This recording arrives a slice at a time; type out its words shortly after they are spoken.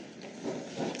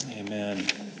Amen.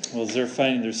 Well, as they're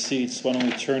finding their seats, why don't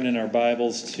we turn in our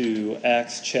Bibles to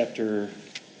Acts chapter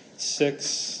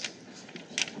 6.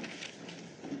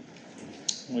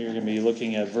 We are going to be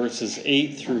looking at verses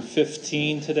 8 through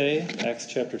 15 today. Acts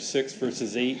chapter 6,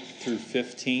 verses 8 through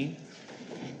 15.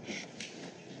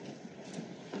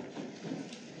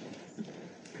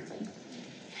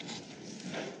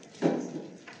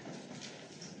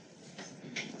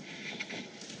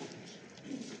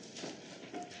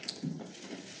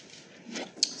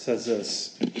 Says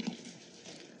this: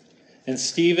 And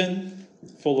Stephen,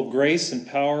 full of grace and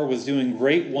power, was doing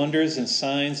great wonders and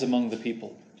signs among the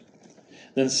people.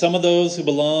 Then some of those who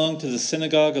belonged to the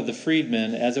synagogue of the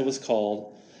freedmen, as it was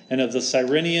called, and of the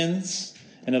Cyrenians,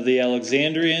 and of the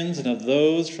Alexandrians, and of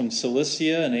those from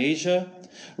Cilicia and Asia,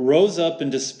 rose up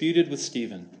and disputed with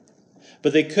Stephen.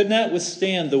 But they could not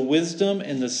withstand the wisdom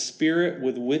and the spirit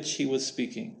with which he was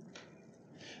speaking.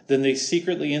 Then they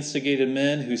secretly instigated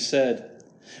men who said,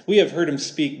 We have heard him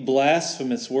speak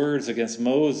blasphemous words against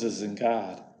Moses and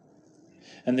God.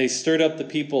 And they stirred up the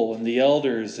people and the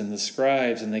elders and the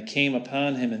scribes, and they came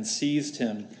upon him and seized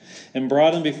him and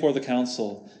brought him before the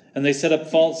council. And they set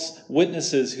up false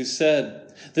witnesses who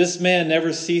said, This man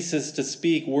never ceases to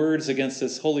speak words against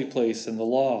this holy place and the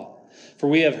law. For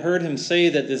we have heard him say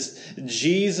that this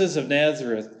Jesus of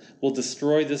Nazareth will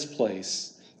destroy this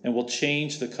place and will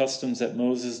change the customs that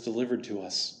Moses delivered to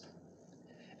us.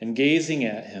 And gazing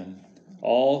at him,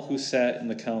 all who sat in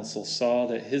the council saw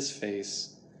that his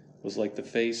face was like the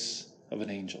face of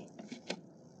an angel.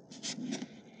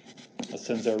 That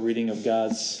ends our reading of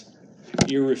God's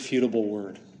irrefutable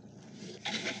word.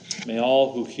 May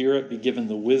all who hear it be given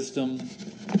the wisdom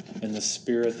and the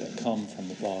spirit that come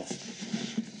from above.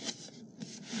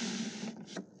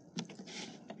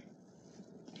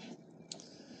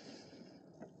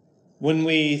 When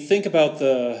we think about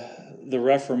the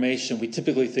Reformation, we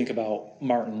typically think about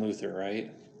Martin Luther,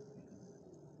 right?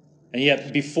 And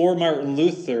yet, before Martin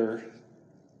Luther,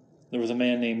 there was a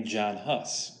man named John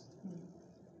Huss.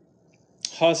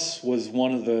 Huss was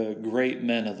one of the great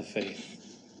men of the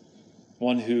faith,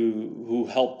 one who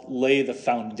helped lay the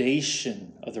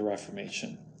foundation of the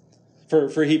Reformation.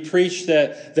 For he preached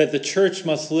that the church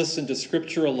must listen to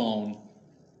Scripture alone,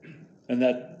 and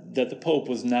that the Pope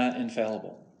was not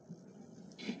infallible.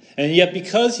 And yet,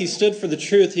 because he stood for the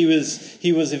truth, he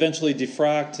was eventually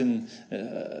defrocked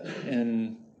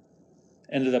and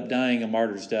ended up dying a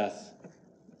martyr's death.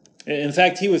 In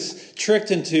fact, he was tricked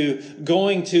into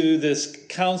going to this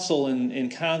council in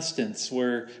Constance,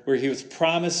 where he was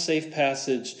promised safe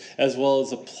passage, as well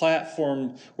as a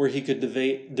platform where he could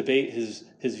debate his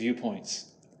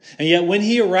viewpoints. And yet, when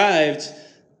he arrived,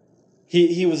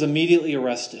 he was immediately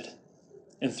arrested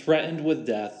and threatened with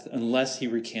death unless he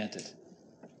recanted.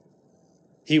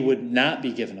 He would not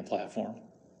be given a platform,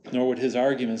 nor would his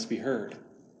arguments be heard,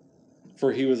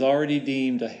 for he was already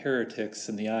deemed a heretic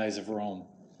in the eyes of Rome.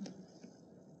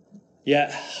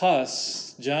 Yet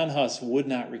John Huss, would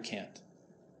not recant,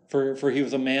 for he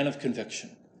was a man of conviction,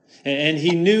 and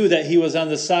he knew that he was on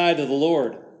the side of the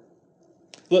Lord.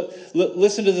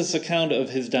 Listen to this account of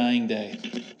his dying day.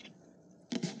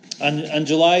 On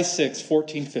July 6,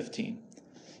 1415,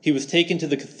 he was taken to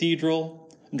the cathedral,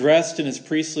 dressed in his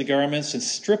priestly garments and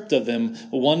stripped of them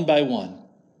one by one.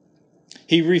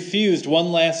 He refused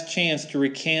one last chance to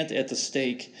recant at the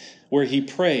stake, where he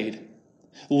prayed,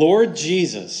 Lord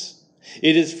Jesus,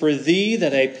 it is for thee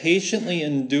that I patiently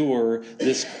endure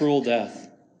this cruel death.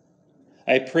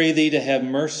 I pray thee to have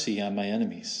mercy on my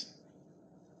enemies.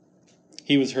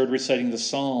 He was heard reciting the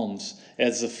Psalms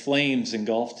as the flames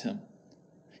engulfed him.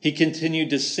 He continued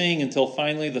to sing until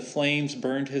finally the flames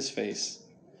burned his face,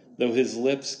 though his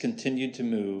lips continued to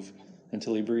move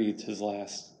until he breathed his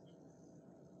last.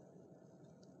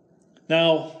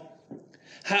 Now,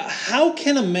 how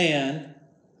can a man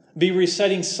be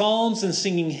reciting psalms and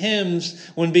singing hymns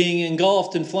when being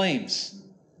engulfed in flames?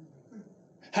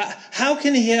 How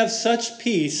can he have such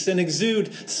peace and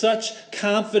exude such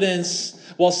confidence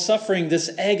while suffering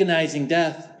this agonizing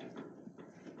death?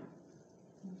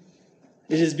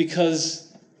 It is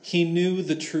because he knew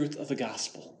the truth of the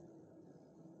gospel.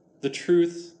 The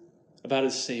truth about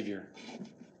his Savior.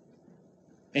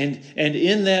 And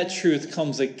in that truth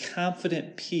comes a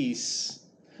confident peace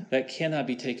that cannot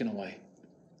be taken away.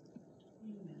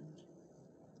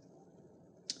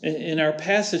 In our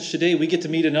passage today, we get to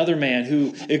meet another man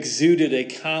who exuded a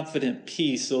confident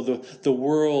peace,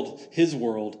 though his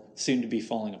world, seemed to be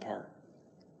falling apart.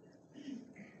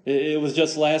 It was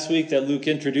just last week that Luke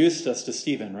introduced us to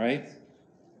Stephen, right?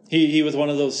 He was one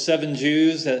of those 7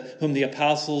 Jews whom the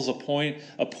apostles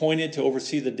appointed to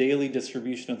oversee the daily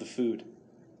distribution of the food.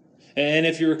 And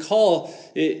if you recall,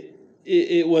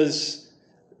 it was,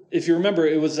 if you remember,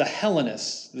 it was the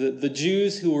Hellenists, the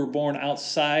Jews who were born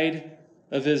outside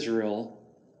of Israel,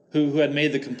 who had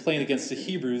made the complaint against the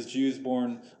Hebrews, Jews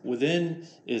born within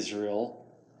Israel.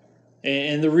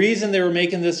 And the reason they were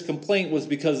making this complaint was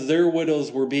because their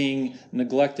widows were being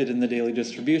neglected in the daily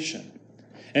distribution.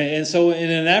 And so in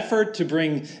an effort to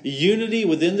bring unity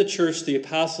within the church, the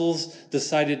apostles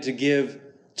decided to give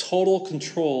total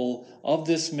control of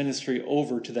this ministry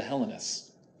over to the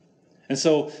Hellenists. And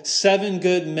so 7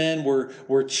 good men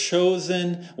were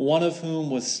chosen, one of whom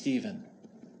was Stephen.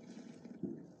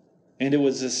 And it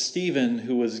was this Stephen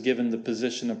who was given the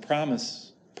position of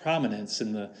prominence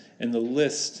in the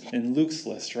list, in Luke's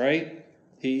list, right?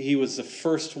 He was the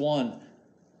first one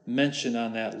mentioned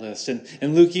on that list.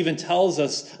 And Luke even tells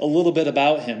us a little bit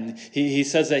about him. He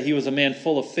says that he was a man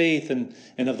full of faith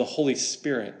and of the Holy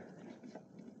Spirit.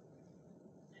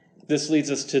 This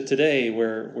leads us to today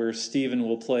where Stephen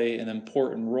will play an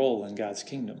important role in God's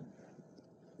kingdom.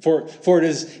 For it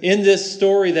is in this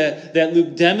story that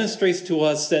Luke demonstrates to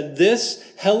us that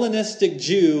this Hellenistic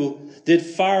Jew did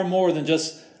far more than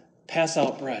just pass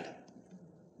out bread.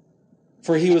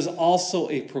 For he was also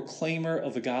a proclaimer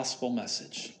of the gospel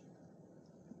message.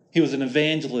 He was an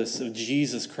evangelist of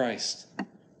Jesus Christ.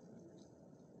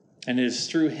 And it is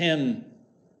through him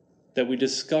that we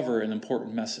discover an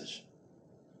important message.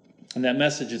 And that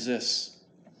message is this: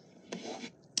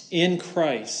 in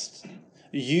Christ,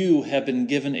 you have been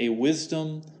given a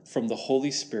wisdom from the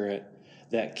Holy Spirit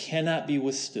that cannot be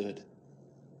withstood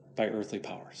by earthly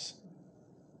powers.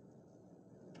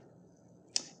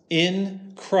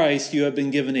 In Christ, you have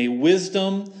been given a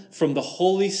wisdom from the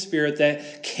Holy Spirit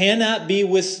that cannot be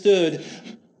withstood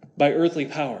by earthly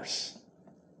powers.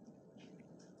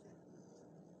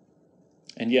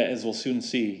 And yet, as we'll soon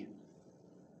see,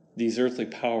 these earthly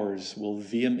powers will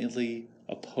vehemently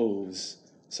oppose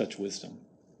such wisdom.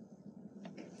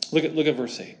 Look at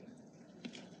verse 8.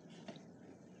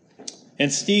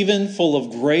 And Stephen, full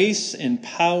of grace and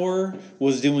power,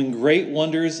 was doing great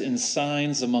wonders and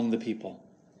signs among the people.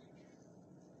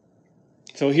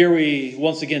 So here we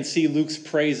once again see Luke's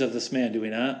praise of this man, do we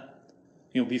not?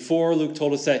 Before Luke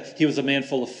told us that he was a man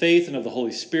full of faith and of the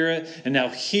Holy Spirit, and now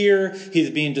here he's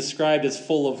being described as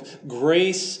full of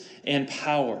grace and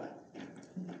power.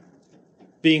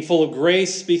 Being full of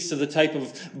grace speaks to the type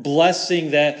of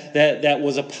blessing that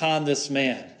was upon this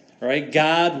man. Right?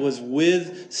 God was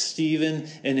with Stephen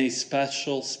in a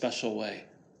special, special way.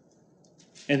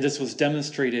 And this was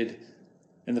demonstrated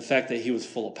in the fact that he was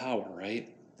full of power, right?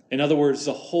 In other words,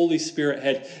 the Holy Spirit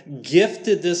had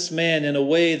gifted this man in a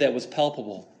way that was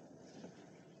palpable.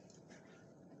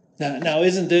 Now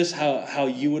isn't this how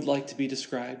you would like to be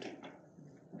described?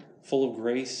 Full of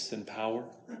grace and power?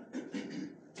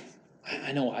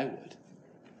 I know I would.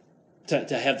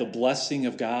 To have the blessing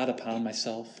of God upon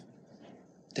myself.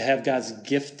 To have God's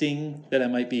gifting that I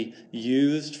might be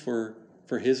used for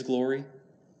His glory.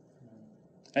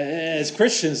 As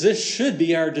Christians, this should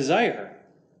be our desire.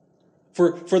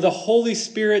 For the Holy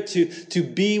Spirit to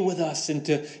be with us and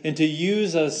to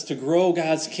use us to grow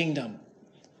God's kingdom.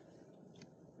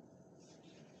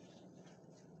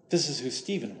 This is who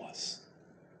Stephen was.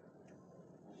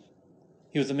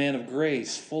 He was a man of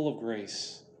grace, full of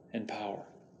grace and power.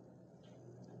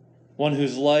 One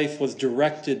whose life was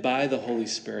directed by the Holy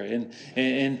Spirit.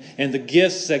 And the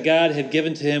gifts that God had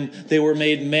given to him, they were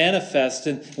made manifest.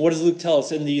 And what does Luke tell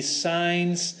us? In these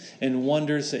signs and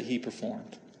wonders that he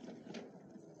performed.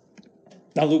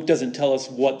 Now, Luke doesn't tell us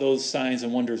what those signs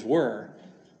and wonders were.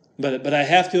 But I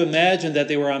have to imagine that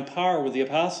they were on par with the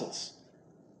apostles.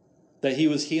 That he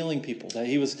was healing people. That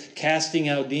he was casting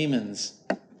out demons.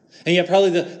 And yet probably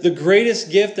the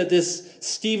greatest gift that this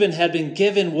Stephen had been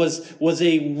given was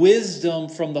a wisdom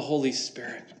from the Holy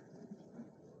Spirit.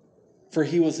 For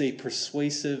he was a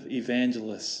persuasive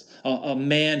evangelist, a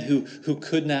man who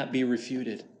could not be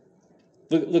refuted.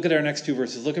 Look at our next 2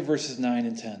 verses. Look at verses 9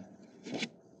 and 10.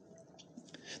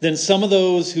 Then some of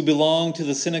those who belonged to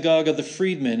the synagogue of the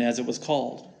freedmen, as it was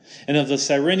called, and of the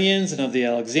Cyrenians, and of the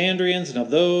Alexandrians, and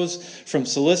of those from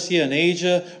Cilicia and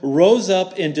Asia, rose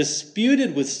up and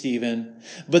disputed with Stephen,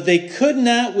 but they could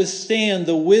not withstand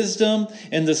the wisdom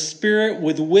and the spirit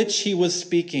with which he was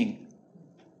speaking.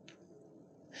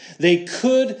 They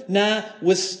could not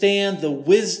withstand the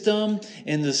wisdom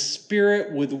and the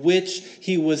spirit with which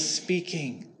he was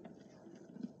speaking.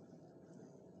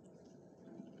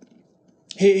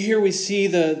 Here we see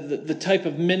the type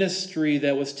of ministry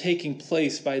that was taking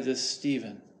place by this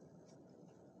Stephen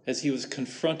as he was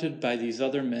confronted by these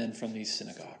other men from these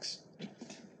synagogues.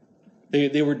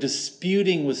 They were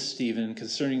disputing with Stephen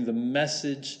concerning the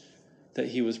message that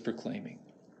he was proclaiming.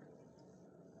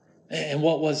 And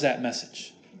what was that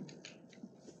message?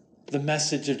 The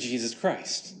message of Jesus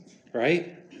Christ,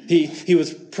 right? He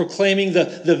was proclaiming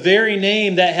the very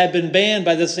name that had been banned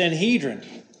by the Sanhedrin.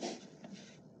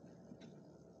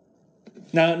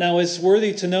 Now it's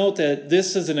worthy to note that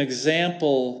this is an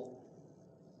example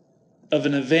of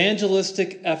an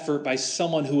evangelistic effort by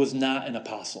someone who was not an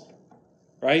apostle,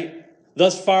 right?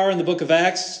 Thus far in the book of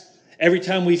Acts, every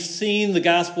time we've seen the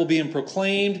gospel being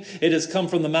proclaimed, it has come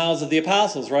from the mouths of the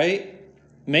apostles, right?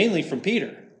 Mainly from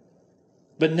Peter.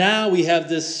 But now we have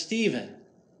this Stephen,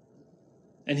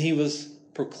 and he was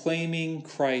proclaiming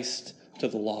Christ to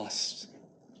the lost.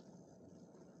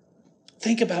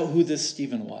 Think about who this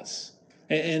Stephen was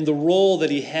and the role that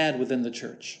he had within the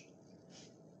church.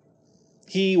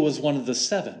 He was one of the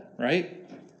 7, right?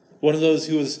 One of those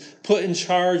who was put in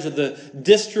charge of the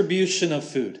distribution of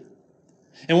food.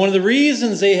 And one of the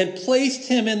reasons they had placed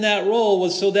him in that role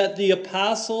was so that the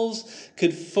apostles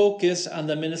could focus on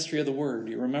the ministry of the word.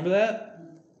 Do you remember that?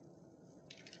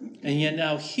 And yet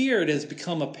now here it has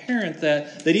become apparent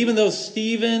that even though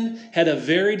Stephen had a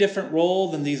very different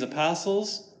role than these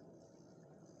apostles,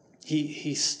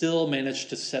 he still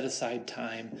managed to set aside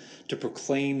time to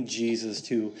proclaim Jesus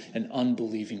to an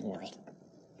unbelieving world.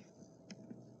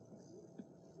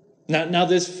 Now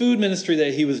this food ministry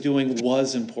that he was doing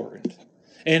was important.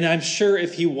 And I'm sure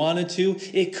if he wanted to,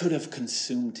 it could have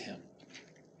consumed him.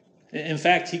 In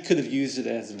fact, he could have used it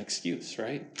as an excuse,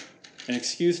 right? An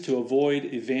excuse to avoid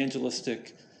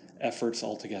evangelistic efforts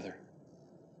altogether.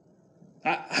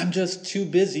 I'm just too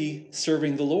busy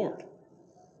serving the Lord.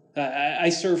 I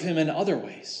serve him in other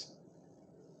ways.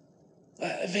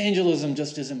 Evangelism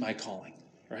just isn't my calling,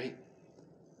 right?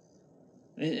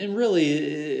 And really,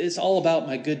 it's all about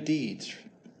my good deeds.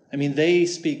 I mean, they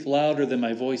speak louder than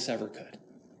my voice ever could.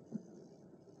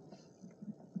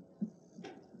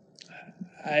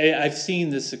 I've seen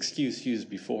this excuse used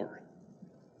before.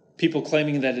 People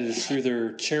claiming that it is through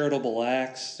their charitable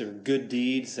acts, their good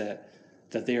deeds, that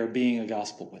they are being a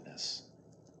gospel witness.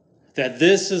 That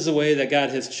this is the way that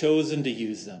God has chosen to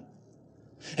use them.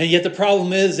 And yet the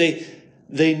problem is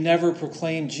they never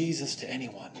proclaim Jesus to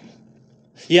anyone.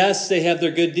 Yes, they have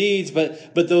their good deeds,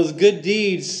 but those good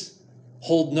deeds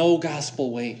hold no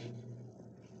gospel weight.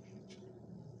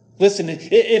 Listen,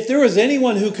 if there was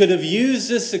anyone who could have used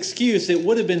this excuse, it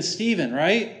would have been Stephen,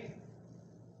 right?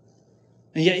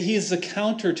 And yet he is the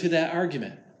counter to that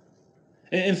argument.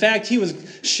 In fact, he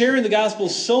was sharing the gospel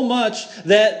so much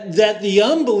that the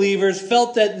unbelievers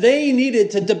felt that they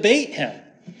needed to debate him.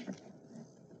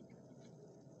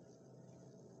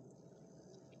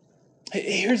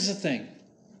 Here's the thing.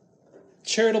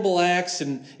 Charitable acts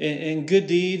and good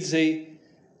deeds,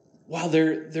 while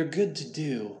they're good to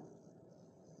do,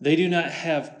 they do not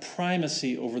have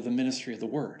primacy over the ministry of the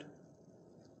word.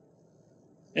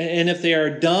 And if they are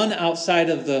done outside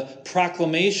of the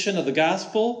proclamation of the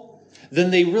gospel, then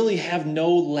they really have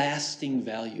no lasting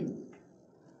value.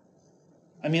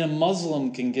 I mean, a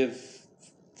Muslim can give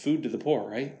food to the poor,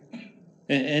 right?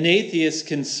 An atheist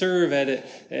can serve at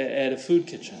a food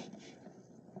kitchen.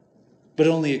 But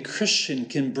only a Christian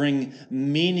can bring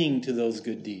meaning to those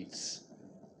good deeds.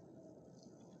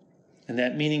 And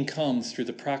that meaning comes through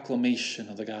the proclamation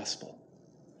of the gospel.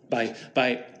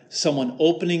 By someone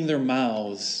opening their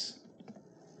mouths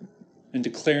and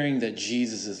declaring that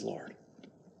Jesus is Lord.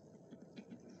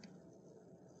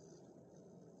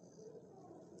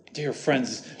 Dear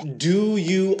friends, do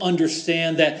you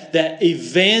understand that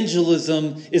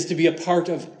evangelism is to be a part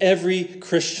of every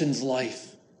Christian's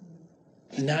life,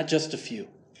 and not just a few?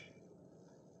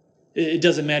 It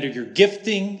doesn't matter your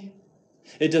gifting.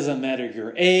 It doesn't matter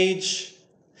your age.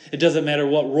 It doesn't matter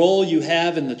what role you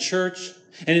have in the church.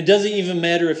 And it doesn't even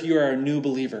matter if you are a new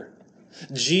believer.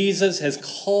 Jesus has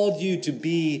called you to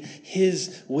be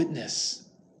his witness.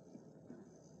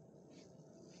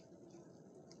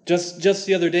 Just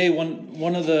the other day,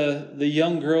 one of the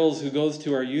young girls who goes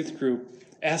to our youth group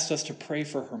asked us to pray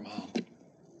for her mom.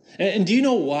 And do you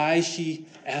know why she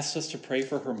asked us to pray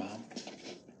for her mom?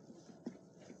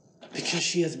 Because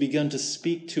she has begun to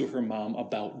speak to her mom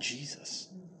about Jesus.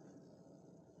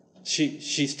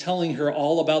 She's telling her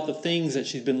all about the things that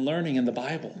she's been learning in the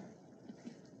Bible.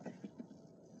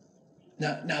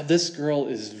 Now this girl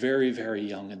is very, very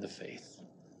young in the faith.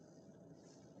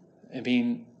 I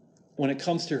mean, when it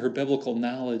comes to her biblical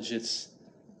knowledge, it's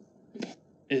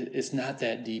not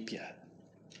that deep yet.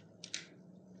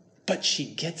 But she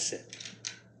gets it,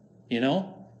 you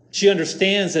know? She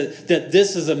understands that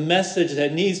this is a message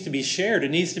that needs to be shared.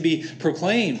 It needs to be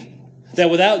proclaimed. That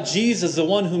without Jesus, the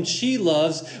one whom she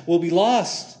loves will be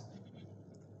lost.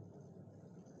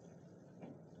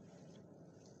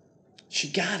 She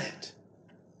got it.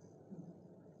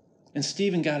 And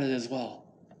Stephen got it as well.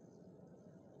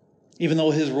 Even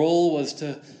though his role was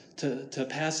to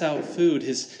pass out food,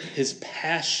 his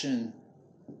passion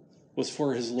was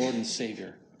for his Lord and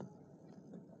Savior.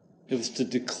 It was to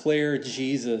declare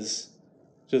Jesus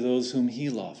to those whom he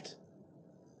loved.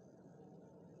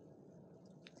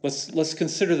 Let's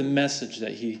consider the message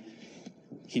that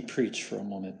he preached for a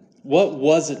moment. What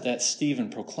was it that Stephen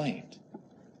proclaimed?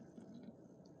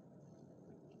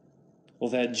 Well,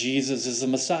 that Jesus is the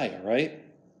Messiah, right?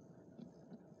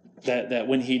 That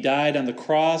when he died on the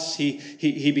cross,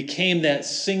 he became that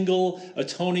single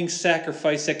atoning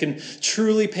sacrifice that can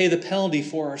truly pay the penalty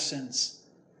for our sins.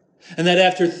 And that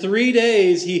after 3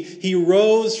 days, he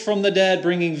rose from the dead,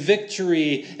 bringing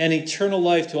victory and eternal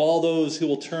life to all those who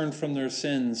will turn from their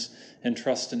sins and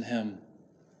trust in him.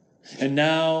 And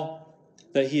now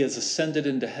that he has ascended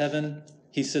into heaven,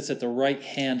 he sits at the right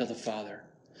hand of the Father.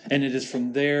 And it is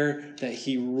from there that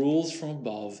he rules from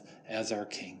above as our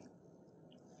King.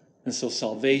 And so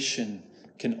salvation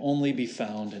can only be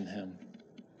found in him.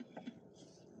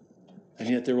 And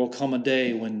yet there will come a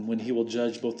day when he will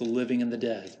judge both the living and the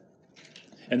dead.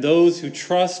 And those who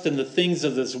trust in the things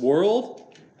of this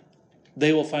world,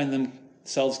 they will find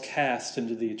themselves cast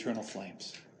into the eternal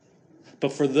flames.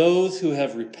 But for those who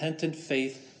have repentant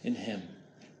faith in him,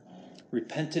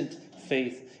 repentant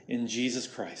faith in Jesus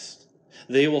Christ,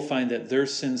 they will find that their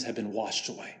sins have been washed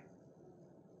away,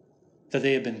 that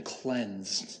they have been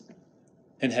cleansed,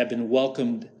 and have been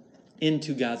welcomed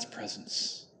into God's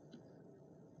presence,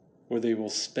 where they will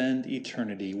spend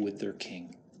eternity with their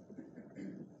King.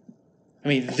 I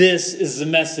mean, this is the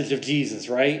message of Jesus,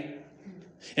 right?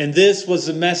 And this was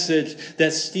the message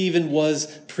that Stephen was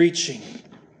preaching.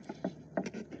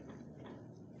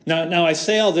 Now I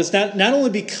say all this not only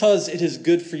because it is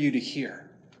good for you to hear,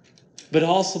 but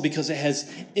also because it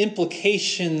has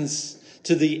implications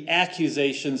to the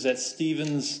accusations that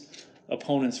Stephen's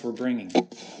opponents were bringing.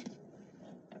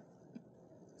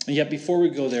 And yet before we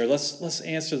go there, let's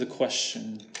answer the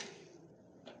question,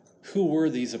 who were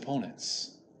these opponents?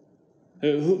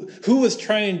 Who was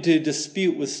trying to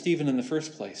dispute with Stephen in the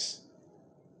first place?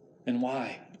 And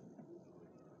why?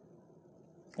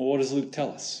 Well, what does Luke tell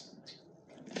us?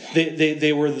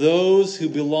 They were those who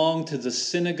belonged to the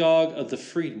synagogue of the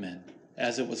freedmen,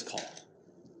 as it was called,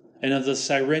 and of the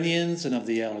Cyrenians and of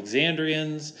the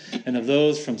Alexandrians and of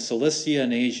those from Cilicia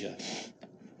and Asia.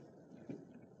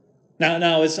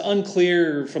 Now it's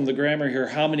unclear from the grammar here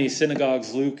how many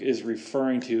synagogues Luke is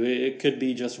referring to. It could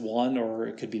be just one or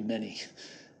it could be many.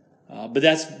 But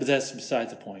that's beside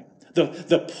the point.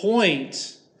 The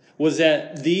point was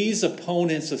that these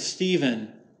opponents of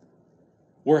Stephen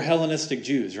were Hellenistic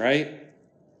Jews, right?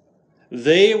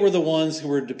 They were the ones who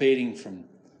were debating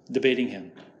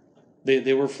him.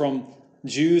 They were from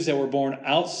Jews that were born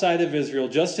outside of Israel,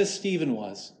 just as Stephen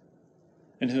was,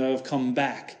 and who have come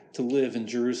back to live in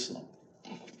Jerusalem.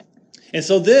 And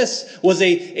so this was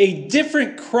a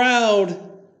different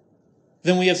crowd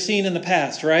than we have seen in the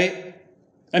past, right?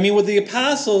 I mean, with the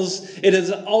apostles, it has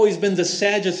always been the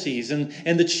Sadducees and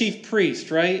the chief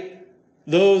priest, right?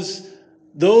 Those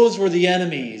were the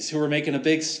enemies who were making a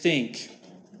big stink.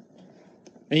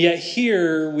 And yet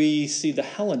here we see the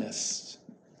Hellenists.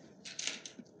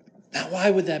 Now,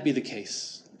 why would that be the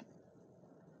case?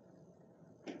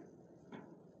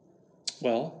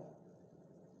 Well,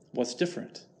 what's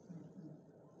different?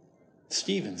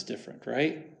 Stephen's different,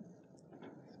 right?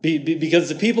 Because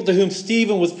the people to whom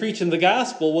Stephen was preaching the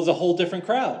gospel was a whole different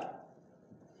crowd.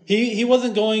 He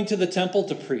wasn't going to the temple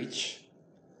to preach,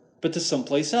 but to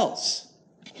someplace else.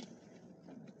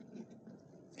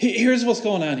 Here's what's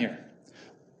going on here.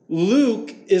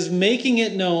 Luke is making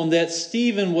it known that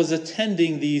Stephen was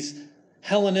attending these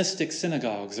Hellenistic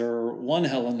synagogues, or one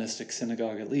Hellenistic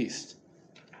synagogue at least.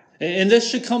 And this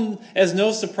should come as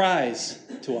no surprise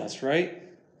to us, right?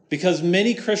 Because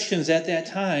many Christians at that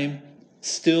time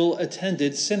still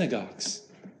attended synagogues.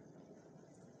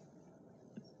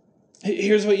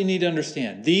 Here's what you need to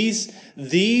understand. These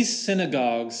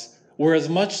synagogues were as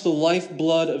much the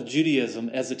lifeblood of Judaism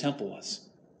as the temple was.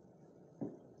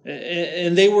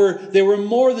 And they were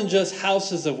more than just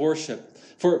houses of worship.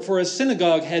 For a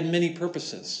synagogue had many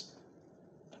purposes.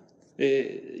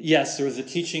 Yes, there was the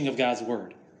teaching of God's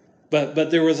word. But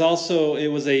there was also, it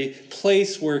was a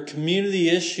place where community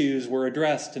issues were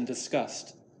addressed and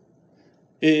discussed.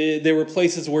 There were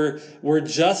places where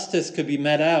justice could be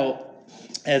met out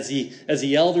as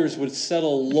the elders would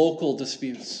settle local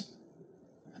disputes.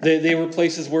 They were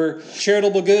places where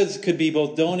charitable goods could be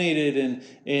both donated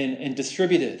and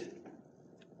distributed.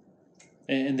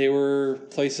 And they were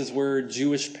places where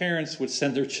Jewish parents would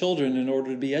send their children in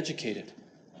order to be educated.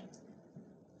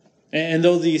 And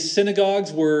though these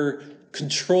synagogues were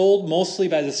controlled mostly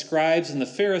by the scribes and the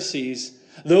Pharisees,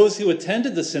 those who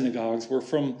attended the synagogues were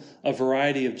from a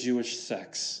variety of Jewish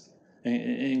sects,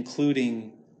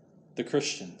 including the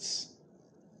Christians.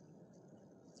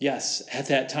 Yes, at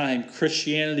that time,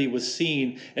 Christianity was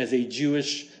seen as a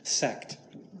Jewish sect.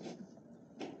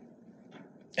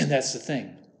 And that's the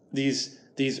thing.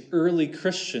 These early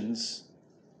Christians,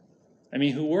 I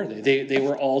mean, who were they? They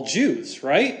were all Jews,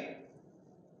 right?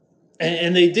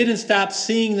 And they didn't stop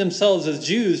seeing themselves as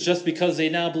Jews just because they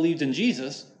now believed in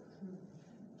Jesus.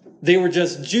 They were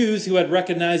just Jews who had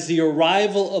recognized the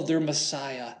arrival of their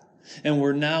Messiah and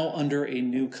were now under a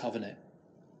new covenant.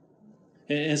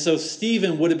 And so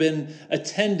Stephen would have been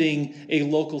attending a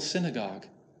local synagogue.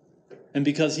 And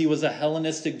because he was a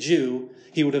Hellenistic Jew,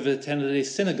 he would have attended a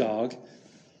synagogue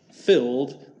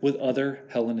filled with other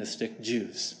Hellenistic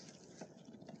Jews.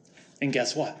 And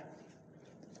guess what?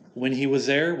 When he was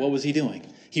there, what was he doing?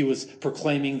 He was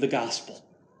proclaiming the gospel.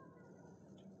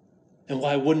 And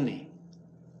why wouldn't he?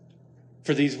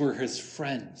 For these were his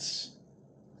friends.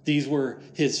 These were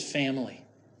his family.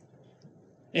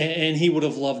 And he would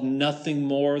have loved nothing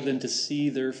more than to see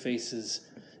their faces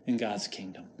in God's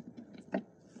kingdom.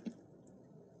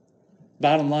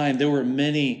 Bottom line, there were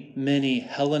many, many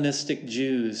Hellenistic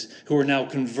Jews who were now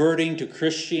converting to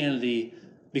Christianity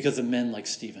because of men like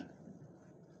Stephen.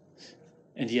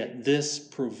 And yet this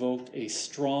provoked a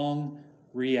strong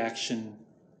reaction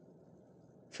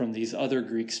from these other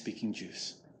Greek-speaking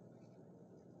Jews.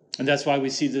 And that's why we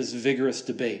see this vigorous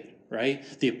debate, right?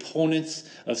 The opponents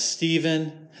of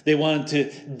Stephen, they wanted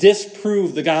to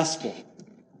disprove the gospel.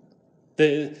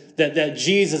 That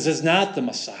Jesus is not the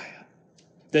Messiah.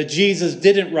 That Jesus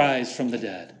didn't rise from the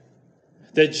dead.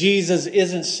 That Jesus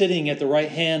isn't sitting at the right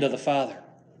hand of the Father.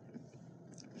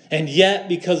 And yet,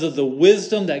 because of the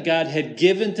wisdom that God had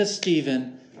given to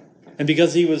Stephen, and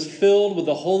because he was filled with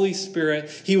the Holy Spirit,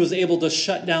 he was able to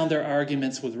shut down their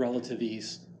arguments with relative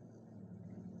ease.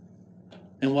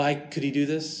 And why could he do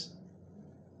this?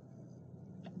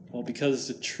 Well, because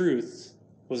the truth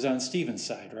was on Stephen's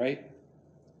side, right?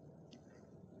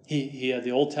 He had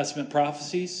the Old Testament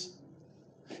prophecies.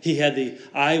 He had the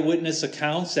eyewitness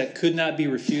accounts that could not be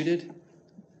refuted.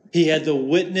 He had the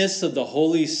witness of the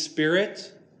Holy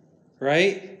Spirit,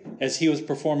 right? As he was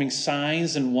performing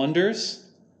signs and wonders.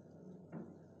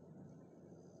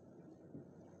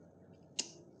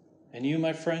 And you,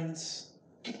 my friends,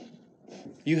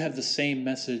 you have the same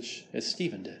message as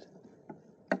Stephen did.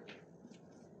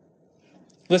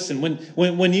 Listen,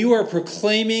 when you are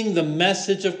proclaiming the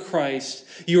message of Christ,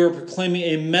 you are proclaiming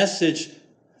a message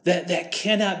that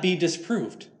cannot be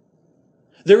disproved.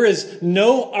 There is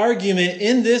no argument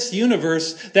in this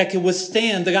universe that can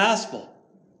withstand the gospel.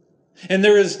 And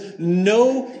there is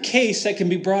no case that can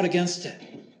be brought against it.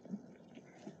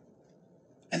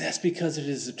 And that's because it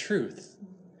is the truth.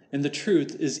 And the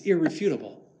truth is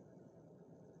irrefutable.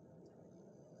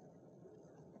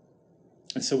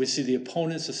 And so we see the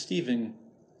opponents of Stephen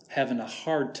having a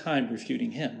hard time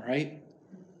refuting him, right?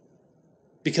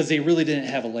 Because they really didn't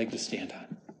have a leg to stand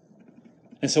on.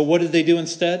 And so what did they do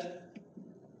instead?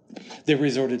 They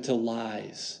resorted to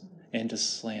lies and to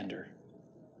slander.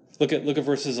 Look at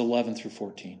verses 11 through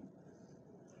 14.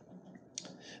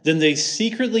 Then they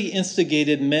secretly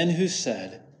instigated men who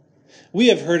said, "We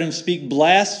have heard him speak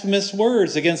blasphemous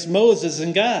words against Moses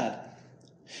and God."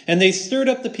 And they stirred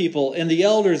up the people and the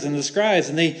elders and the scribes,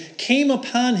 and they came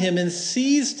upon him and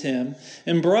seized him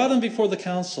and brought him before the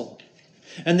council.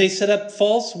 And they set up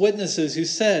false witnesses who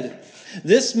said,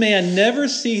 "This man never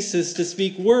ceases to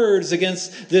speak words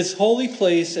against this holy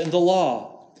place and the law.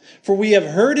 For we have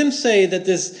heard him say that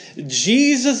this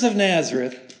Jesus of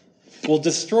Nazareth will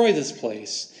destroy this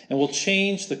place and will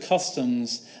change the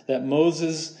customs that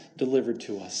Moses delivered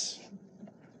to us."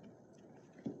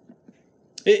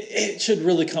 It should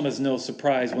really come as no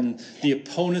surprise when the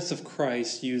opponents of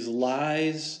Christ use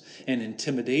lies and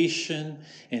intimidation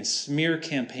and smear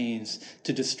campaigns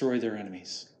to destroy their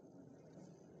enemies.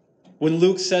 When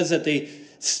Luke says that they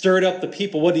stirred up the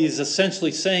people, what he's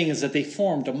essentially saying is that they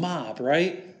formed a mob,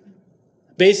 right?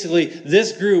 Basically,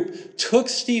 this group took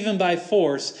Stephen by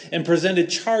force and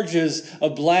presented charges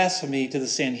of blasphemy to the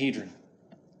Sanhedrin.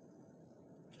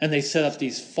 And they set up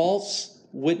these false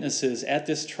witnesses at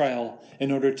this trial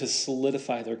in order to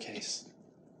solidify their case.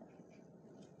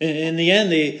 In the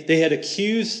end, they had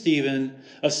accused Stephen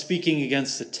of speaking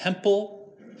against the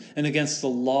temple and against the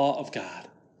law of God.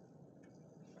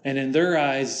 And in their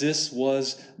eyes, this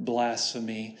was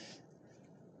blasphemy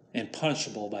and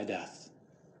punishable by death.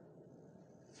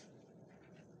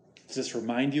 Does this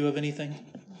remind you of anything?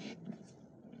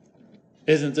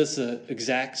 Isn't this the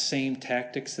exact same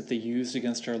tactics that they used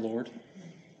against our Lord?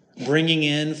 Bringing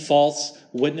in false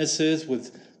witnesses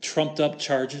with trumped up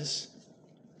charges.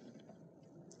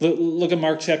 Look at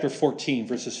Mark chapter 14,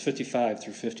 verses 55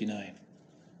 through 59.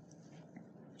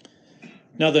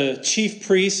 Now the chief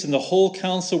priests and the whole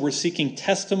council were seeking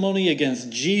testimony against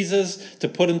Jesus to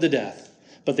put him to death,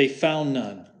 but they found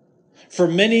none. For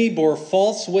many bore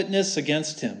false witness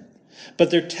against him,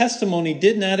 but their testimony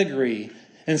did not agree.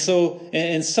 And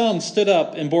some stood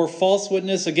up and bore false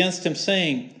witness against him,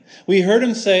 saying, "We heard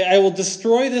him say, 'I will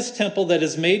destroy this temple that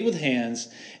is made with hands,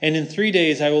 and in 3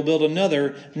 days I will build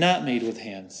another not made with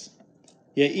hands.'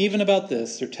 Yet even about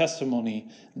this, their testimony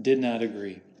did not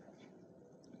agree."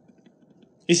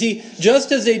 You see,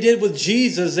 just as they did with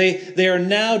Jesus, they are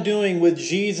now doing with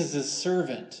Jesus'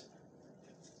 servant.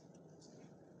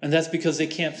 And that's because they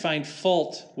can't find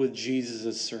fault with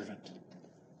Jesus' servant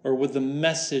or with the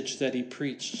message that he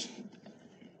preached.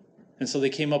 And so they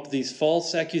came up with these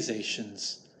false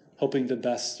accusations, hoping to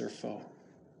best their foe.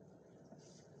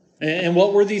 And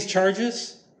what were these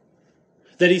charges?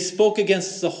 That he spoke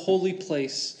against the holy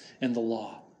place and the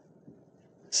law,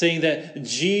 saying that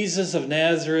Jesus of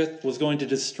Nazareth was going to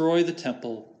destroy the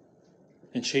temple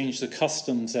and change the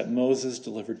customs that Moses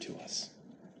delivered to us.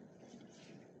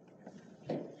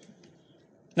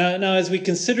 Now, as we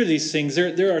consider these things,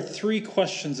 there are 3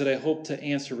 questions that I hope to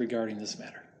answer regarding this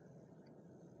matter.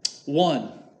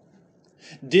 1,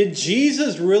 did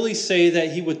Jesus really say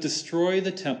that he would destroy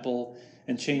the temple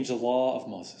and change the law of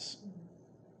Moses?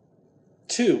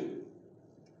 2,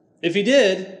 if he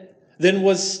did, then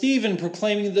was Stephen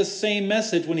proclaiming the same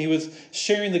message when he was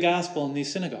sharing the gospel in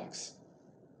these synagogues?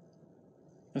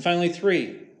 And finally,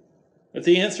 3, if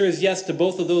the answer is yes to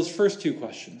both of those first 2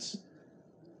 questions,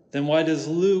 then why does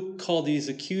Luke call these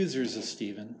accusers of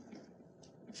Stephen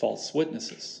false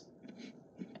witnesses?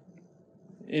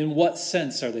 In what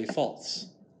sense are they false?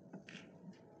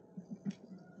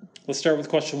 Let's start with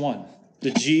question 1.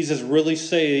 Did Jesus really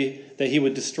say that he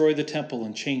would destroy the temple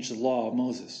and change the law of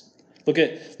Moses? Look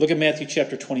at Matthew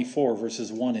chapter 24,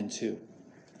 verses 1 and 2.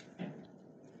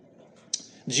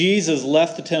 Jesus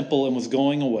left the temple and was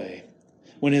going away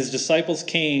when his disciples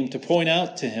came to point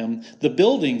out to him the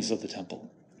buildings of the temple.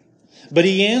 But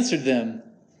he answered them,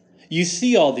 "You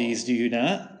see all these, do you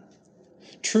not?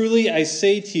 Truly I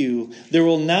say to you, there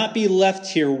will not be left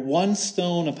here one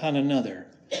stone upon another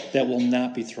that will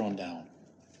not be thrown down."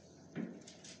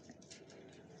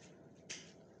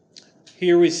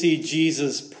 Here we see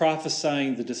Jesus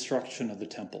prophesying the destruction of the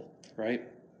temple, right?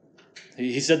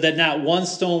 He said that not one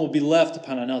stone will be left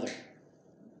upon another.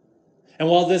 And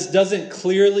while this doesn't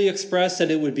clearly express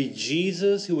that it would be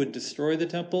Jesus who would destroy the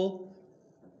temple,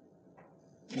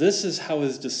 this is how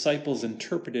his disciples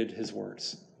interpreted his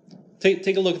words.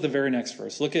 Take a look at the very next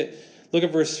verse. Look at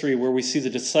verse 3, where we see the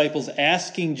disciples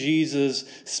asking Jesus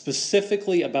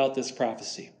specifically about this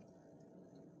prophecy.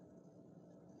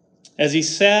 As he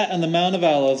sat on the Mount of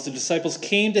Olives, the disciples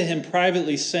came to him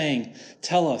privately, saying,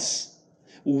 "Tell us,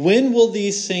 when will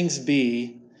these things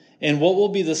be, and what will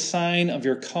be the sign of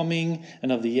your coming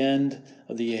and of the end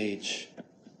of the age?"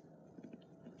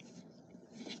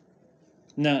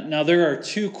 Now there are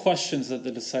 2 questions that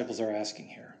the disciples are asking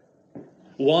here.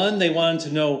 1, they wanted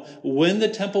to know when the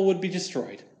temple would be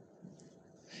destroyed.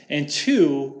 And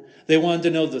 2, they wanted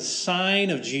to know the sign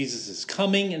of Jesus'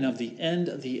 coming and of the end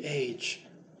of the age.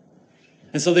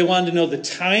 And so they wanted to know the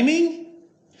timing,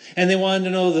 and they wanted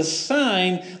to know the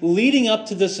sign leading up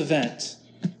to this event.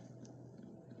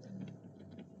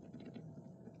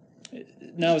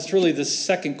 Now it's really the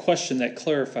second question that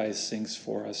clarifies things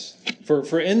for us.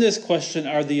 For in this question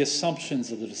are the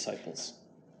assumptions of the disciples.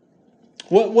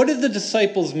 What did the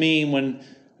disciples mean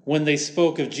when they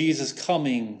spoke of Jesus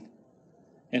coming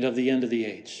and of the end of the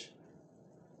age?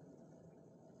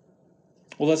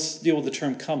 Well, let's deal with the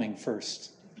term coming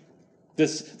first.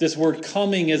 This word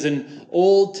coming is an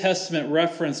Old Testament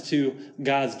reference to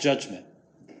God's judgment.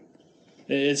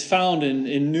 It's found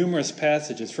in numerous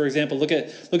passages. For example, look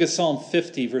at Psalm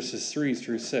 50, verses 3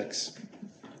 through 6.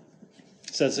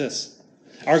 It says this: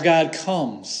 "Our God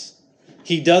comes.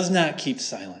 He does not keep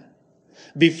silent.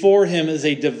 Before him is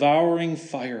a devouring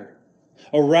fire.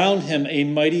 Around him a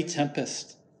mighty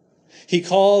tempest. He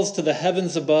calls to the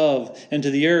heavens above and to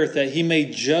the earth that he may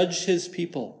judge his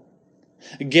people.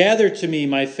 Gather to me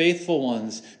my faithful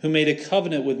ones who made a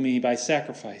covenant with me by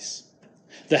sacrifice.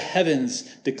 The heavens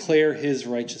declare his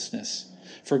righteousness,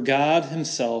 for God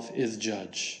himself is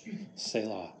judge."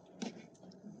 Selah.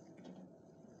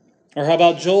 Or how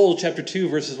about Joel chapter 2,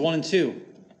 verses 1 and 2?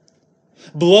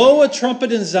 "Blow a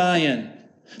trumpet in Zion.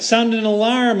 Sound an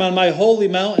alarm on my holy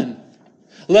mountain.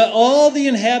 Let all the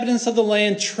inhabitants of the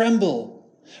land tremble,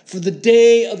 for the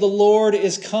day of the Lord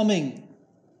is coming.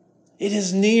 It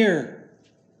is near,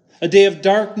 a day of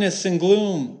darkness and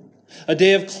gloom, a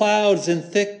day of clouds and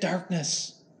thick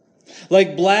darkness.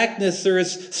 Like blackness there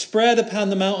is spread upon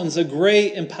the mountains a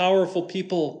great and powerful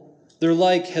people. Their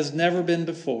like has never been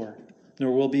before,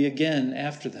 nor will be again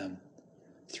after them,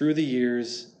 through the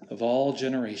years of all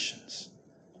generations.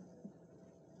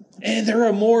 And there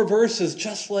are more verses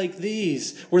just like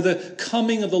these, where the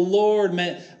coming of the Lord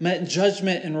meant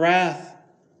judgment and wrath.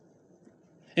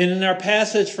 And in our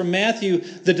passage from Matthew,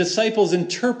 the disciples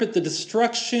interpret the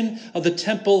destruction of the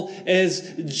temple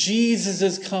as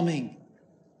Jesus' coming,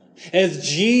 as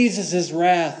Jesus'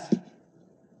 wrath.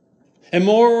 And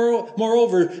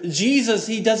moreover, Jesus,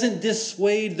 he doesn't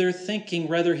dissuade their thinking,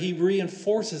 rather he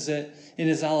reinforces it in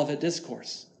his Olivet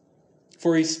Discourse.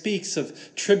 For he speaks of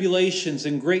tribulations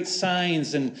and great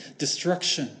signs and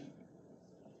destruction.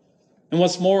 And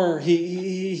what's more,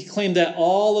 he claimed that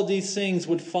all of these things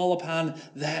would fall upon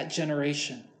that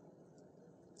generation.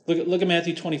 Look at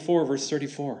Matthew 24, verse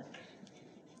 34.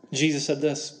 Jesus said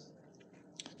this,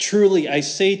 "Truly I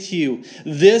say to you,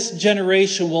 this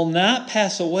generation will not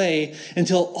pass away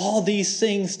until all these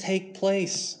things take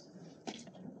place."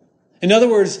 In other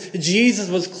words, Jesus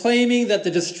was claiming that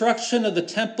the destruction of the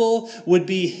temple would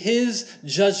be his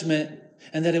judgment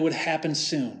and that it would happen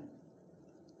soon,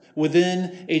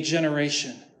 within a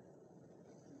generation.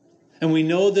 And we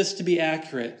know this to be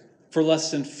accurate, for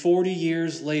less than 40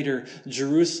 years later,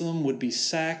 Jerusalem would be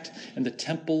sacked and the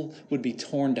temple would be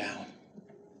torn down.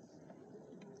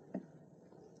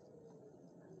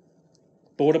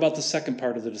 But what about the second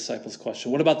part of the disciples'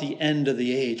 question? What about the end of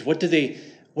the age? What do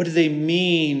they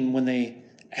mean when they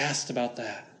asked about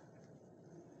that?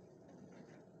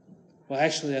 Well,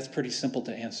 actually, that's pretty simple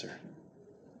to answer.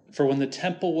 For when the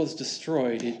temple was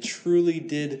destroyed, it truly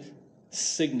did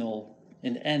signal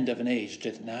an end of an age,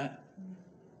 did it not?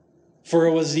 For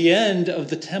it was the end of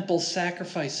the temple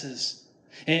sacrifices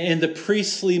and the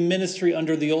priestly ministry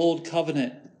under the old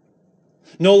covenant.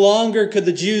 No longer could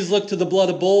the Jews look to the blood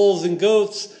of bulls and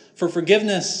goats for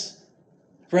forgiveness.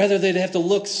 Rather, they'd have to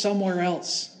look somewhere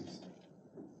else.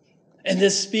 And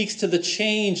this speaks to the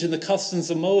change in the customs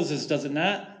of Moses, does it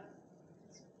not?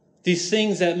 These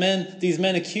things that these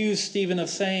men accused Stephen of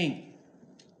saying.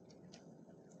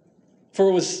 For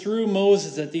it was through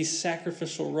Moses that these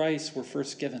sacrificial rites were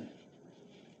first given.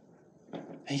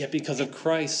 And yet because of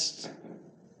Christ,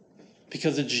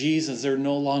 because of Jesus, they're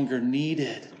no longer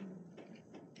needed.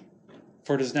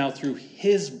 For it is now through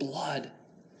his blood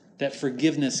that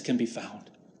forgiveness can be found.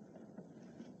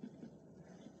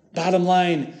 Bottom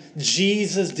line,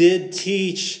 Jesus did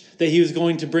teach that he was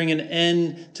going to bring an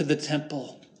end to the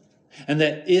temple and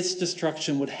that its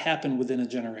destruction would happen within a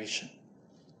generation.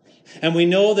 And we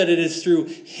know that it is through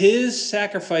his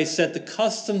sacrifice that the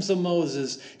customs of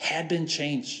Moses had been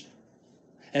changed,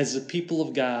 as the people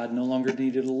of God no longer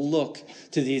needed to look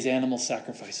to these animal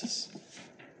sacrifices.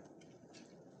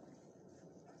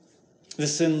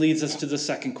 This then leads us to the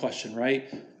second question, right?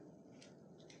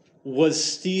 Was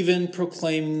Stephen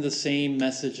proclaiming the same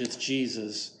message as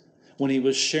Jesus when he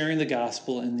was sharing the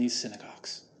gospel in these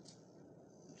synagogues?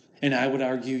 And I would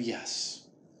argue yes.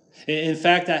 In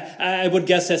fact, I would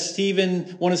guess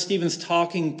that one of Stephen's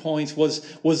talking points was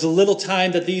the little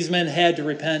time that these men had to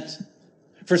repent.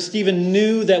 For Stephen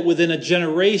knew that within a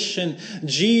generation,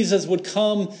 Jesus would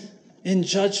come in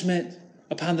judgment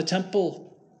upon the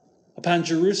temple, upon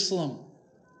Jerusalem.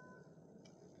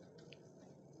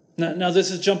 Now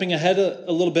this is jumping ahead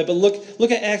a little bit, but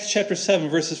look at Acts chapter 7,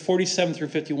 verses 47 through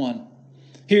 51.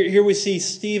 Here we see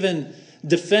Stephen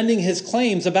defending his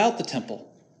claims about the temple.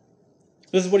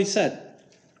 This is what he said.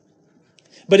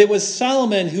 "But it was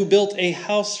Solomon who built a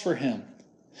house for him.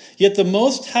 Yet the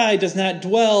Most High does not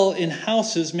dwell in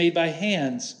houses made by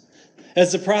hands.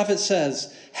 As the prophet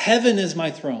says, 'Heaven is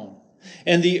my throne,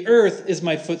 and the earth is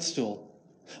my footstool.'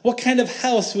 What kind of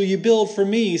house will you build for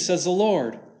me, says the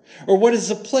Lord? Or what is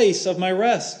the place of my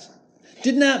rest?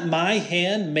 Did not my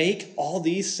hand make all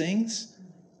these things?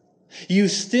 You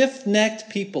stiff-necked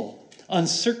people,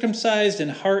 uncircumcised in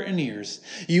heart and ears,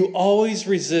 you always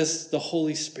resist the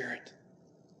Holy Spirit.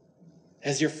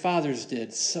 As your fathers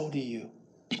did, so do you."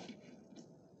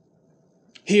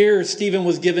 Here, Stephen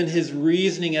was given his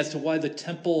reasoning as to why the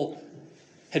temple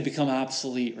had become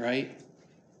obsolete, right?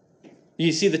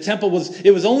 You see, the temple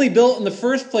was only built in the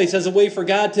first place as a way for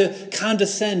God to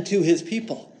condescend to his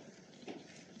people.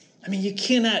 I mean, you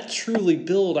cannot truly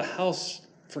build a house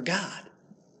for God.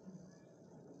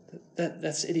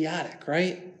 That's idiotic,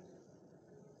 right?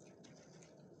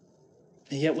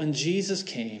 And yet when Jesus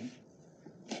came,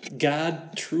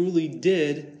 God truly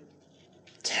did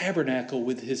tabernacle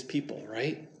with his people,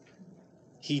 right?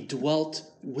 He dwelt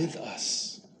with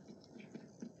us.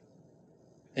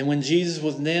 And when Jesus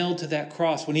was nailed to that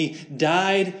cross, when he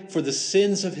died for the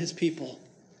sins of his people,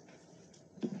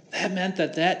 that meant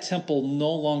that that temple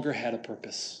no longer had a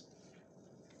purpose.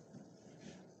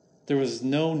 There was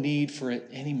no need for it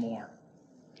anymore.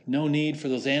 No need for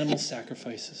those animal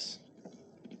sacrifices.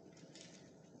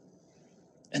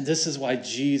 And this is why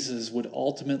Jesus would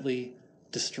ultimately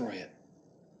destroy it.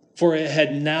 For it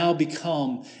had now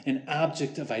become an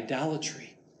object of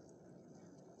idolatry.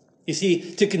 You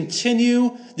see, to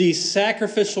continue these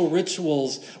sacrificial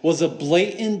rituals was a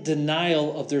blatant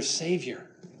denial of their Savior.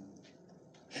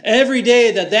 Every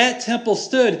day that that temple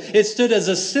stood, it stood as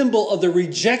a symbol of the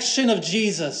rejection of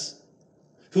Jesus,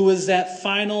 who is that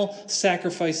final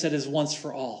sacrifice that is once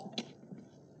for all.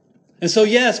 And so,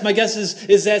 yes, my guess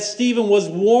is that Stephen was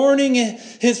warning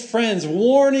his friends,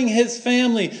 warning his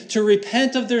family to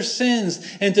repent of their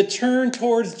sins and to turn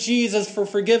towards Jesus for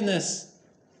forgiveness.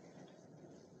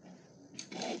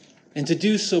 And to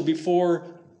do so before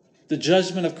the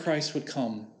judgment of Christ would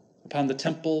come upon the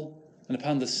temple and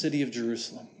upon the city of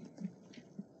Jerusalem.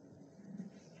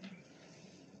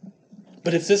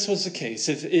 But if this was the case,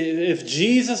 if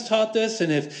Jesus taught this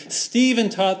and if Stephen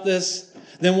taught this,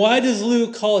 then why does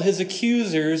Luke call his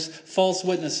accusers false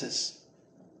witnesses?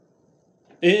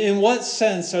 In what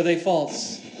sense are they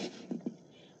false?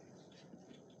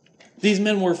 These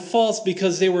men were false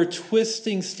because they were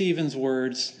twisting Stephen's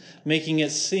words, making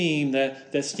it seem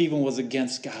that Stephen was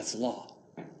against God's law.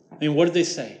 I mean, what did they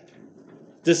say?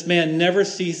 This man never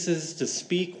ceases to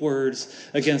speak words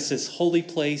against this holy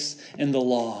place and the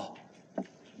law.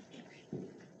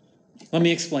 Let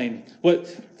me explain.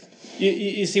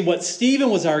 You see, what Stephen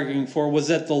was arguing for was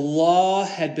that the law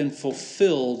had been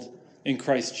fulfilled in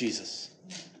Christ Jesus.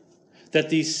 That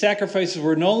these sacrifices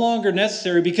were no longer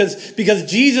necessary because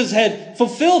Jesus had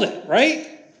fulfilled it, right?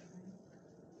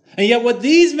 And yet what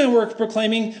these men were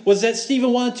proclaiming was that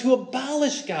Stephen wanted to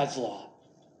abolish God's law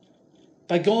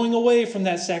by going away from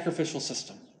that sacrificial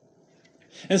system.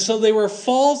 And so they were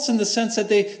false in the sense that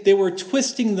they were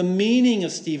twisting the meaning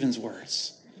of Stephen's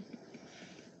words.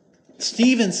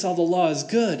 Stephen saw the law as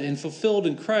good and fulfilled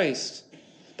in Christ,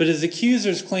 but his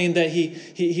accusers claimed that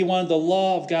he wanted the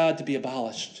law of God to be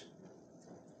abolished.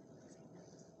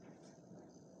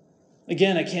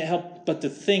 Again, I can't help but to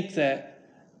think that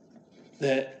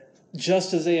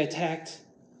just as they attacked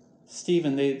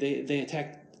Stephen, they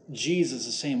attacked Jesus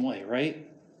the same way, right?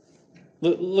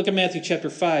 Look at Matthew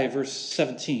chapter 5, verse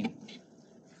 17.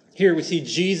 Here we see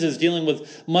Jesus dealing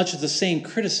with much of the same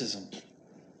criticism.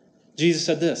 Jesus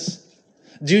said this,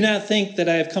 "Do not think that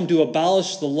I have come to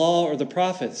abolish the law or the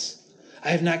prophets. I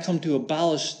have not come to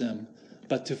abolish them,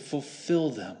 but to fulfill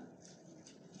them."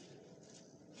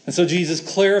 And so Jesus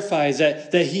clarifies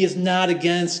that he is not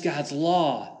against God's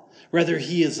law. Rather,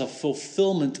 he is a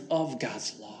fulfillment of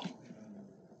God's law.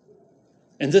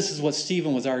 And this is what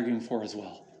Stephen was arguing for as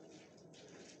well.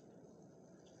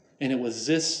 And it was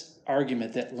this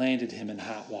argument that landed him in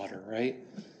hot water, right?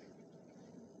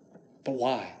 But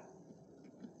why?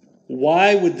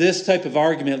 Why would this type of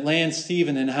argument land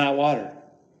Stephen in hot water?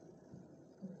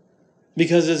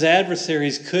 Because his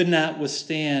adversaries could not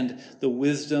withstand the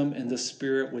wisdom and the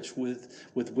spirit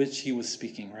with which he was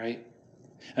speaking, right?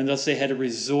 And thus they had to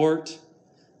resort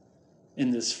in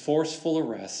this forceful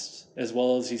arrest as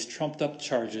well as these trumped up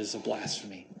charges of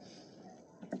blasphemy.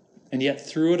 And yet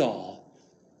through it all,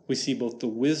 we see both the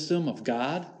wisdom of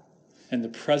God and the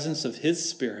presence of his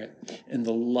Spirit in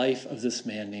the life of this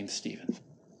man named Stephen.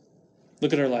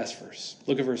 Look at our last verse.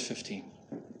 Look at verse 15.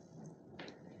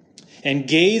 "And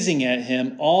gazing at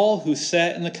him, all who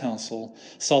sat in the council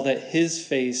saw that his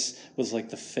face was like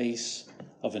the face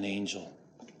of an angel."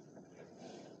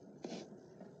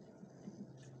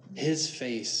 His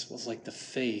face was like the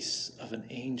face of an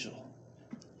angel.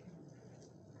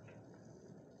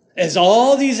 As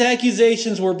all these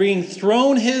accusations were being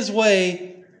thrown his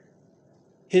way,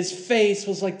 his face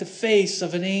was like the face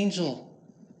of an angel.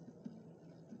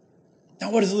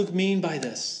 Now, what does Luke mean by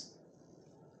this?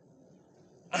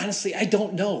 Honestly, I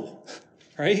don't know,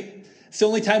 right? It's the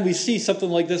only time we see something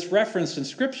like this referenced in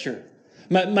Scripture.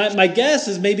 My guess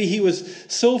is maybe he was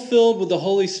so filled with the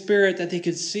Holy Spirit that they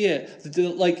could see it.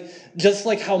 Just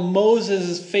like how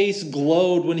Moses' face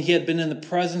glowed when he had been in the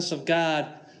presence of God,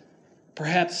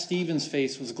 perhaps Stephen's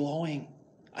face was glowing.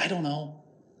 I don't know.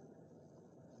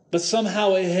 But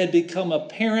somehow it had become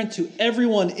apparent to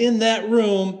everyone in that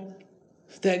room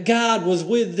that God was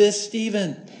with this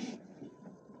Stephen.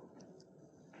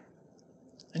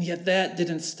 And yet that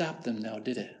didn't stop them now,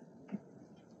 did it?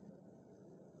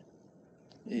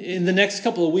 In the next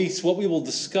couple of weeks, what we will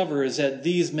discover is that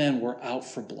these men were out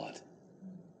for blood.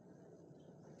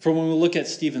 For when we look at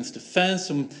Stephen's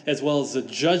defense, as well as the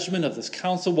judgment of this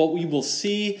council, what we will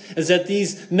see is that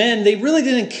these men, they really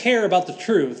didn't care about the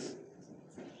truth,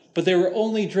 but they were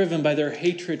only driven by their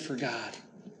hatred for God,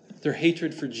 their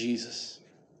hatred for Jesus.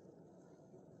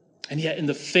 And yet, in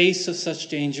the face of such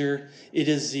danger, it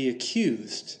is the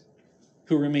accused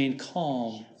who remained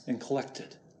calm and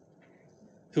collected,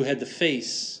 who had the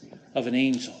face of an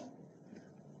angel.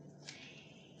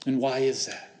 And why is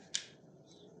that?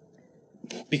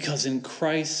 Because in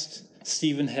Christ,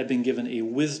 Stephen had been given a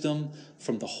wisdom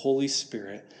from the Holy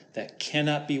Spirit that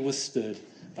cannot be withstood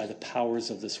by the powers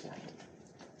of this world.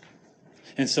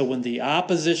 And so when the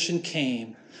opposition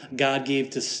came, God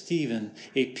gave to Stephen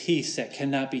a peace that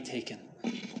cannot be taken.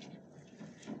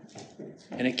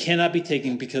 And it cannot be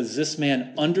taken because this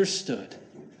man understood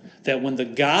that when the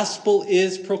gospel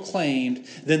is proclaimed,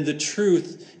 then the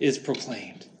truth is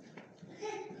proclaimed.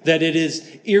 That it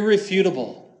is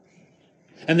irrefutable.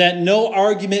 And that no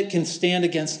argument can stand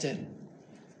against it.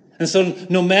 And so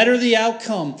no matter the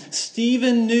outcome,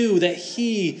 Stephen knew that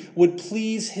he would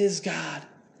please his God.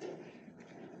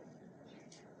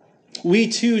 We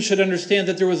too should understand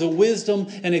that there was a wisdom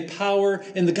and a power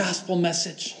in the gospel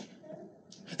message.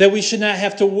 That we should not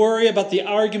have to worry about the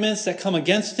arguments that come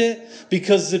against it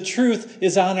because the truth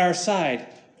is on our side.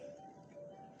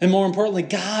 And more importantly,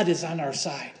 God is on our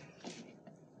side.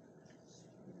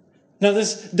 Now,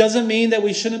 this doesn't mean that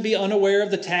we shouldn't be unaware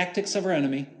of the tactics of our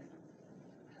enemy.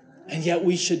 And yet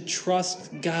we should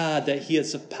trust God that he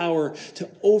has the power to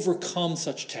overcome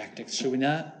such tactics, should we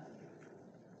not?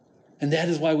 And that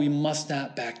is why we must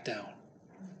not back down.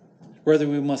 Rather,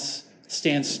 we must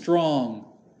stand strong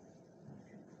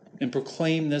and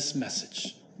proclaim this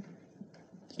message.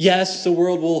 Yes, the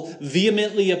world will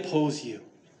vehemently oppose you.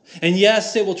 And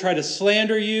yes, they will try to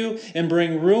slander you and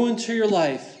bring ruin to your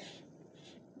life.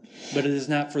 But it is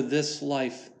not for this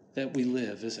life that we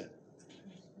live, is it?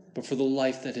 But for the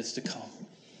life that is to come.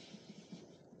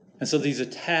 And so these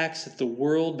attacks that the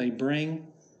world may bring,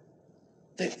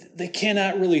 they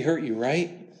cannot really hurt you, right?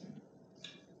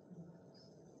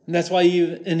 And that's why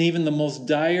in even the most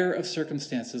dire of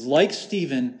circumstances, like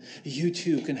Stephen, you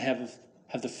too can have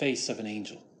the face of an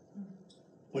angel.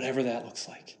 Whatever that looks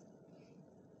like.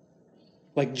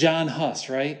 Like John Huss,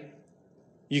 right?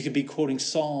 You could be quoting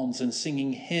psalms and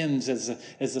singing hymns as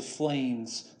the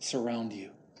flames surround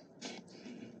you.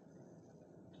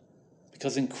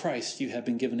 Because in Christ you have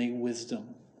been given a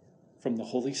wisdom from the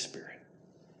Holy Spirit.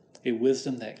 A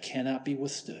wisdom that cannot be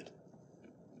withstood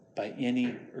by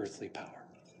any earthly power.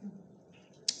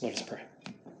 Let us pray.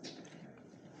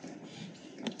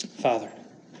 Father,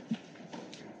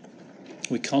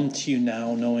 we come to you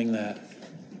now knowing that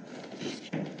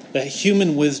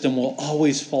human wisdom will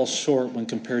always fall short when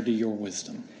compared to your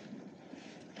wisdom.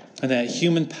 And that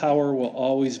human power will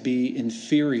always be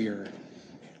inferior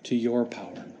to your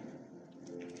power.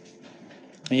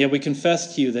 And yet we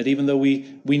confess to you that even though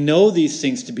we know these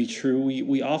things to be true,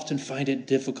 we often find it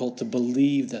difficult to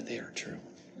believe that they are true.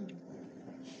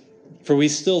 For we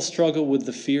still struggle with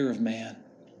the fear of man.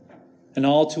 And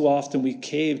all too often we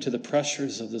cave to the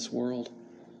pressures of this world.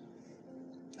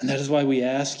 And that is why we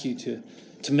ask you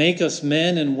to make us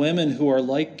men and women who are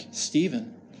like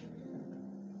Stephen.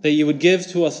 That you would give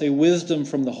to us a wisdom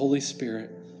from the Holy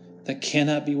Spirit that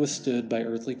cannot be withstood by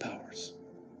earthly powers.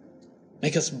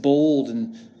 Make us bold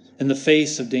in the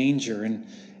face of danger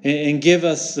and give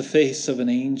us the face of an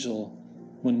angel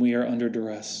when we are under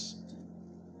duress.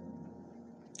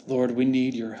 Lord, we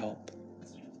need your help.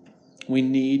 We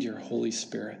need your Holy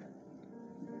Spirit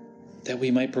that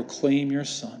we might proclaim your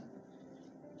Son.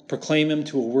 Proclaim him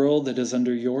to a world that is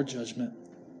under your judgment.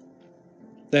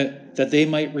 That they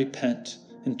might repent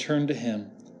and turn to him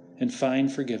and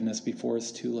find forgiveness before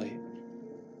it's too late.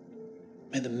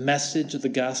 May the message of the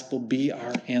gospel be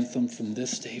our anthem from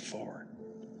this day forward.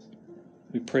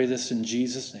 We pray this in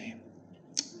Jesus' name.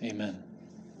 Amen.